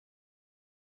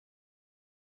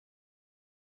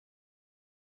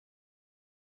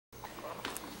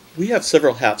We have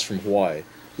several hats from Hawaii.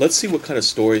 Let's see what kind of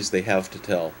stories they have to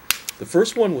tell. The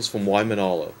first one was from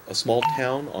Waimanalo, a small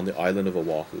town on the island of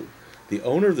Oahu. The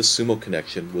owner of the sumo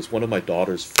connection was one of my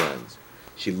daughter's friends.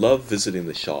 She loved visiting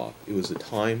the shop. It was a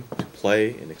time to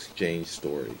play and exchange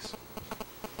stories.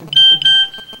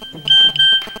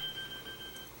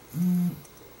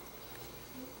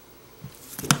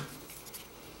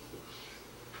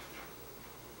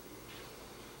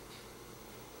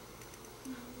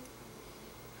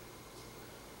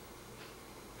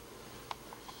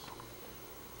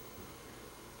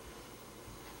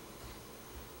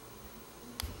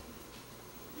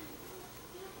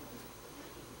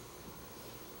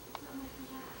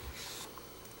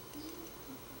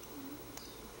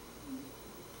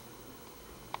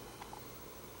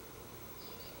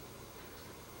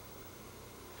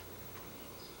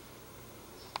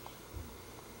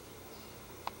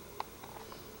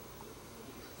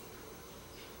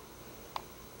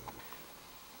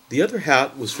 The other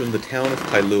hat was from the town of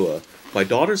Kailua. My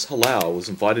daughter's hula was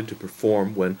invited to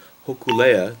perform when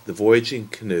Hōkūle'a, the voyaging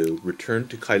canoe, returned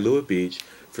to Kailua Beach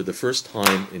for the first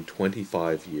time in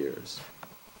 25 years.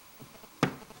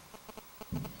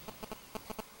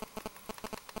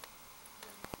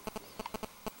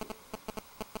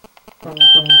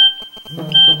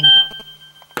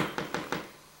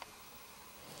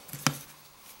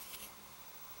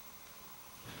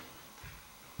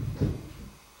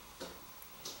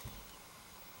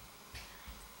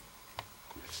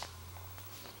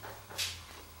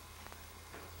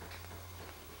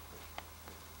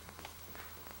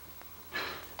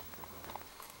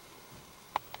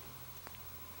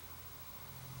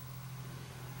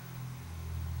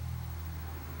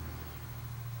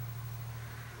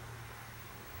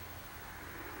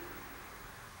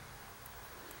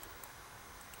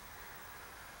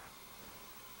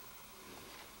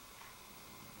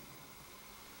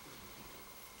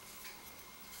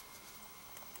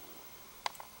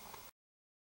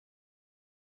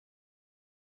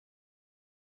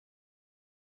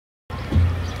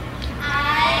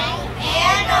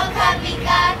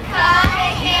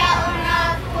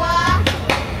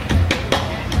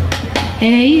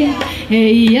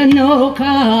 Eia no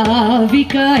ka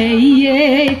vika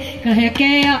ka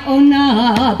hekea o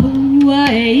nā pua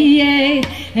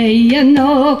eia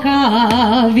no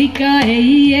ka vika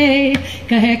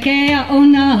ka hekea o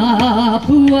nā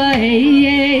pua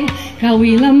ka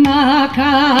wila mā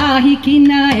ka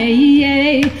hikina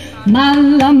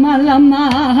malama lama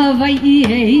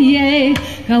Hawaii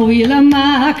ka wila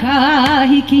mā ka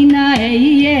hikina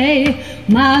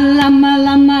malama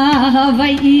lama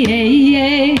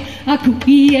Hawaii a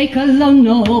kuki ka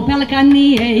lono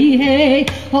pelakani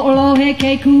ho'olohe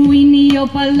ke kuini o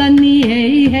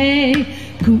palani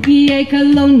kuki ka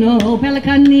lono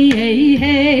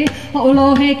pelakani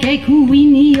ho'olohe ke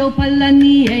kuini o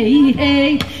palani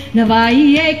na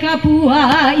vai ka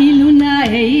pua I luna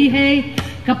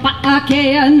ka pa'a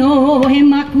ke ano he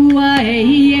makua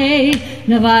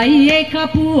na vai ka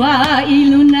pua I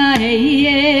luna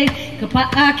ka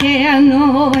pa'a ke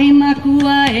ano he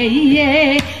makua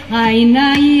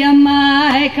aina ia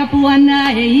mai ka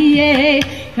puana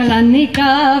ka lani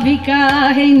ka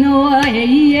vika he noa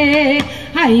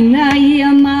aina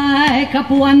ia mai ka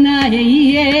puana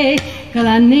ka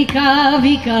lani ka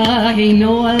vika he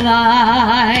noa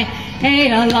lai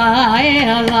hey ala hey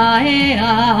ala hey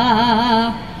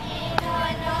ah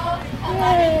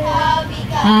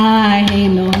ai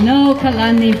no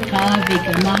kalani ka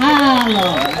vika mahalo.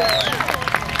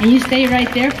 And you stay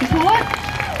right there, Kapua.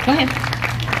 Go ahead.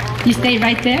 You stay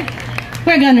right there.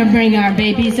 We're gonna bring our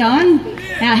babies on.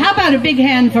 Now, how about a big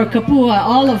hand for Kapua,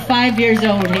 all of 5 years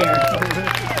old here?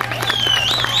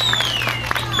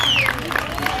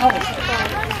 Oh.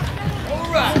 All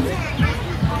right.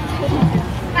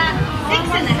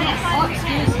 6 and a half. Oh,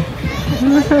 excuse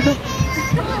me.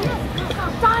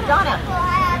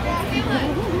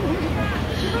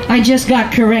 I just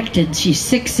got corrected. She's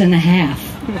 6 and a half.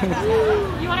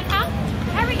 You want to come?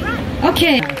 Hurry, run.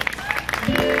 Okay.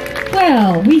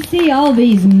 Well, we see all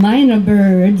these minor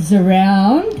birds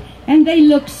around, and they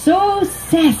look so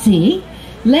sassy.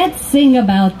 Let's sing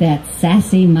about that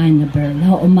sassy minor bird.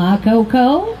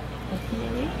 Ho'omakoko.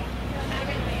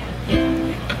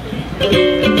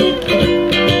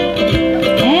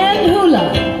 And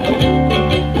hula.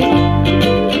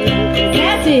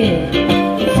 Sassy,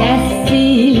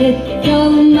 sassy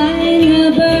little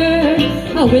minor bird,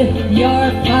 with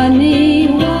your funny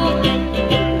walk.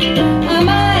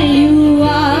 You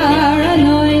are a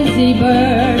noisy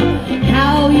bird.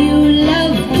 How you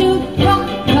love to talk,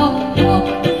 talk, talk.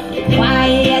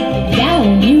 Quiet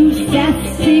down, you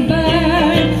sassy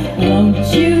bird.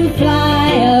 Won't you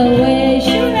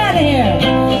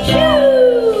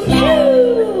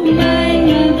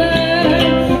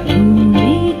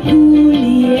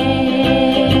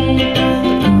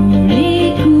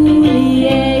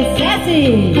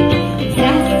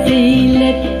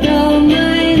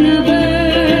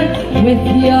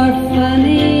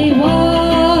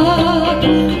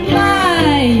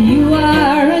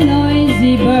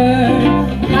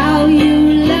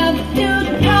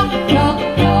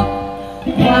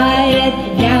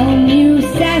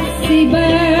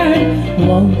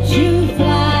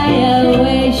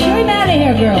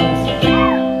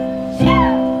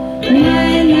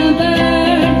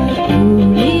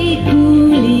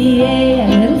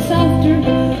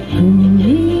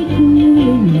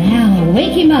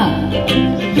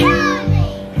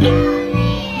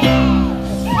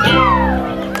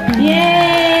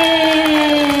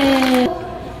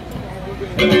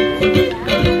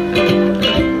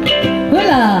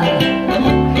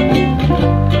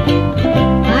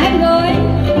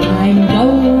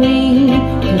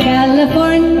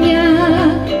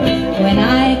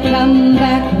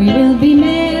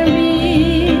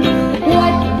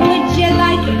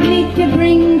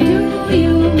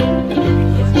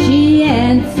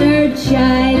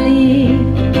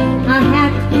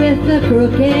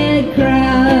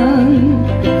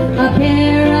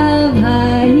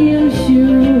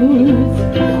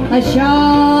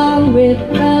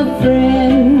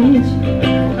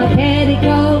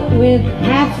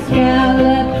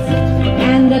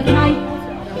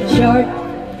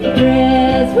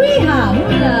sweeha,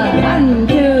 hula, 1,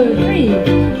 2, 3.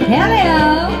 Hello,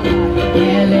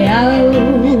 hello,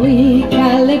 I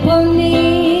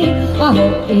California, aho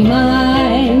I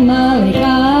mai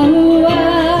malikahua.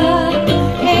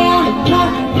 Ea ha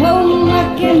ho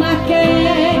make make,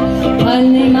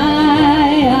 pane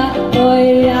mai a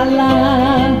oiala.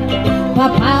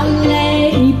 Papale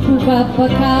I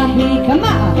pupapakahi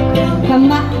kama,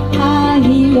 kama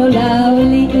ahi lo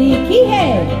lauli I kihe,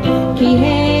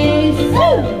 kihe su,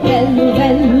 velu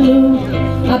velu.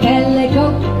 Apele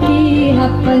koki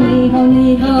hapa niho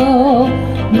niho,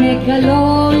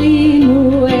 mekaloli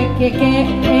muekeke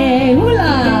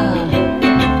hula.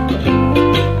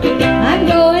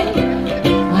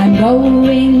 I'm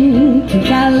going to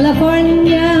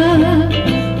California.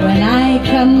 When I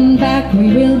come back we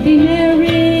will be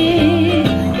married.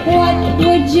 What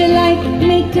would you like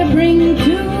me to bring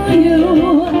to you?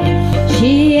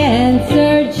 She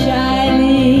answered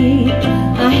shyly,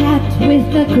 a hat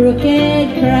with a crooked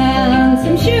crown,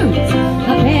 some shoes,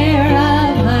 a pair of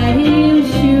high-heeled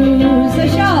shoes, a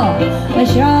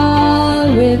shawl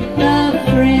with a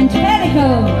French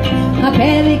petticoat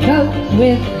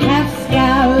with half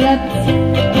scallops,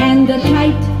 and a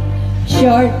tight,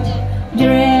 short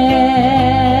dress.